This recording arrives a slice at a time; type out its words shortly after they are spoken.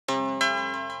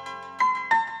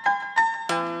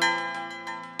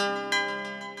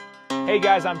Hey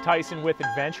guys, I'm Tyson with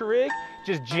Adventure Rig,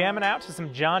 just jamming out to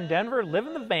some John Denver,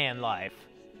 living the van life.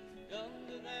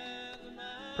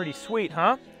 Pretty sweet,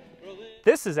 huh?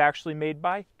 This is actually made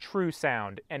by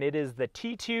Trüsound, and it is the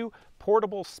T2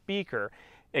 portable speaker.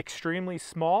 Extremely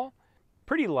small,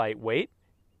 pretty lightweight,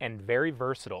 and very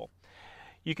versatile.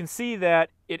 You can see that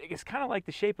it is kind of like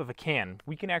the shape of a can.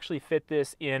 We can actually fit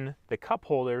this in the cup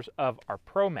holders of our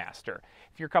ProMaster.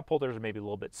 If your cup holders are maybe a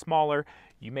little bit smaller,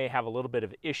 you may have a little bit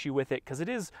of issue with it because it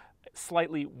is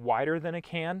slightly wider than a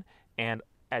can and,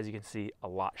 as you can see, a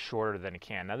lot shorter than a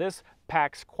can. Now this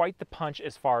packs quite the punch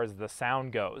as far as the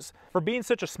sound goes. For being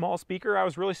such a small speaker, I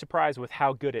was really surprised with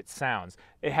how good it sounds.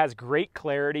 It has great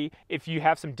clarity. If you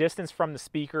have some distance from the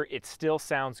speaker, it still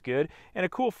sounds good. And a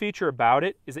cool feature about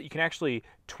it is that you can actually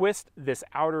twist this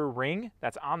outer ring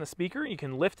that's on the speaker. You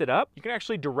can lift it up. You can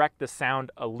actually direct the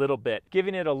sound a little bit,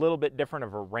 giving it a little bit different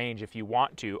of a range if you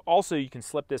want to. Also, you can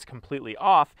slip this completely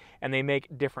off and they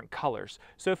make different colors.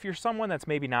 So if you're someone that's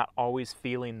maybe not always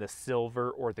feeling the silver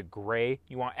or the gray,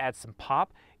 you want to add some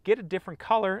pop, get a different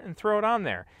color and throw it on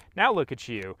there. Now look at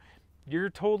you.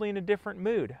 You're totally in a different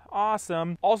mood.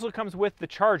 Awesome. Also comes with the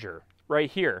charger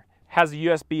right here. Has a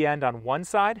USB end on one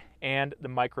side and the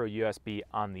micro USB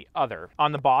on the other.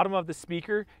 On the bottom of the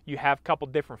speaker, you have a couple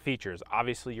different features.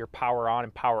 Obviously your power on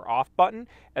and power off button,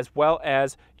 as well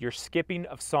as your skipping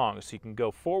of songs. So you can go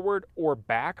forward or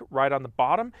back right on the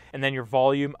bottom, and then your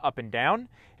volume up and down.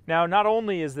 Now, not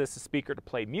only is this a speaker to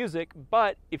play music,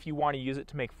 but if you want to use it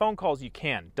to make phone calls, you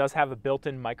can. It does have a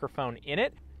built-in microphone in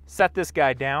it. Set this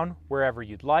guy down wherever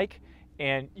you'd like,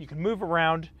 and you can move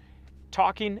around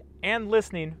talking and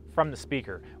listening from the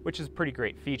speaker, which is a pretty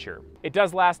great feature. It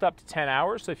does last up to 10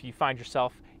 hours, so if you find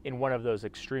yourself in one of those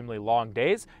extremely long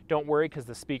days, don't worry because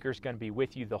the speaker is going to be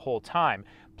with you the whole time.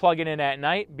 Plug it in at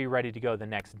night, be ready to go the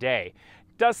next day.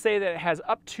 It does say that it has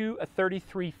up to a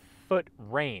 33-foot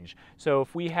range. So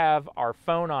if we have our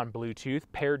phone on Bluetooth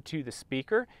paired to the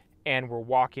speaker and we're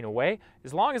walking away,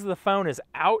 as long as the phone is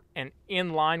out and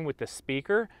in line with the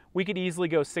speaker, we could easily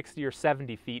go 60 or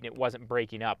 70 feet and it wasn't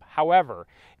breaking up. However,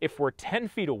 if we're 10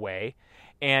 feet away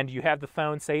and you have the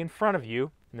phone, say, in front of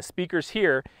you and the speaker's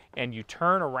here and you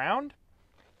turn around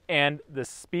and the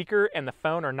speaker and the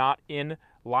phone are not in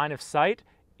line of sight,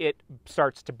 it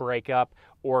starts to break up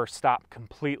or stop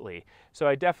completely. So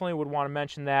I definitely would want to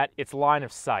mention that it's line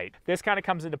of sight. This kind of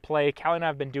comes into play. Callie and I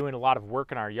have been doing a lot of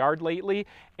work in our yard lately,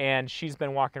 and she's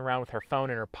been walking around with her phone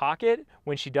in her pocket.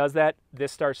 When she does that,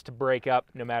 this starts to break up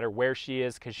no matter where she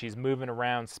is because she's moving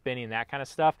around, spinning, that kind of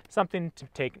stuff. Something to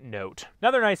take note.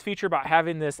 Another nice feature about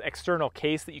having this external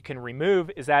case that you can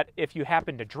remove is that if you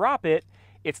happen to drop it,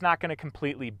 it's not going to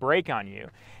completely break on you.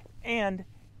 And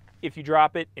if you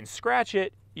drop it and scratch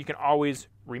it, you can always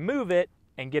remove it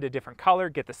and get a different color,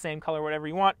 get the same color, whatever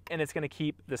you want, and it's going to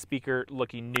keep the speaker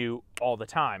looking new all the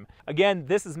time. Again,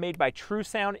 this is made by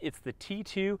Trüsound. It's the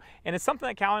T2, and it's something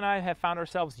that Callie and I have found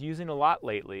ourselves using a lot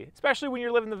lately, especially when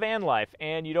you're living the van life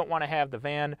and you don't want to have the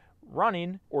van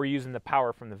running or using the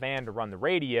power from the van to run the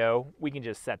radio. We can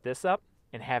just set this up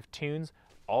and have tunes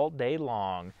all day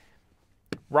long.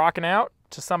 Rocking out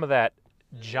to some of that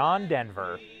John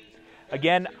Denver.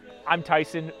 Again, I'm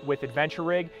Tyson with Adventure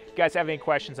Rig. If you guys have any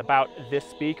questions about this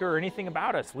speaker or anything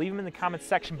about us, leave them in the comments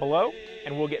section below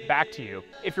and we'll get back to you.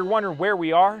 If you're wondering where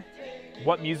we are,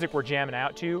 what music we're jamming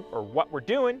out to, or what we're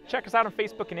doing, check us out on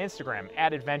Facebook and Instagram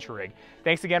at Adventure Rig.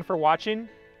 Thanks again for watching.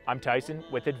 I'm Tyson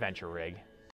with Adventure Rig.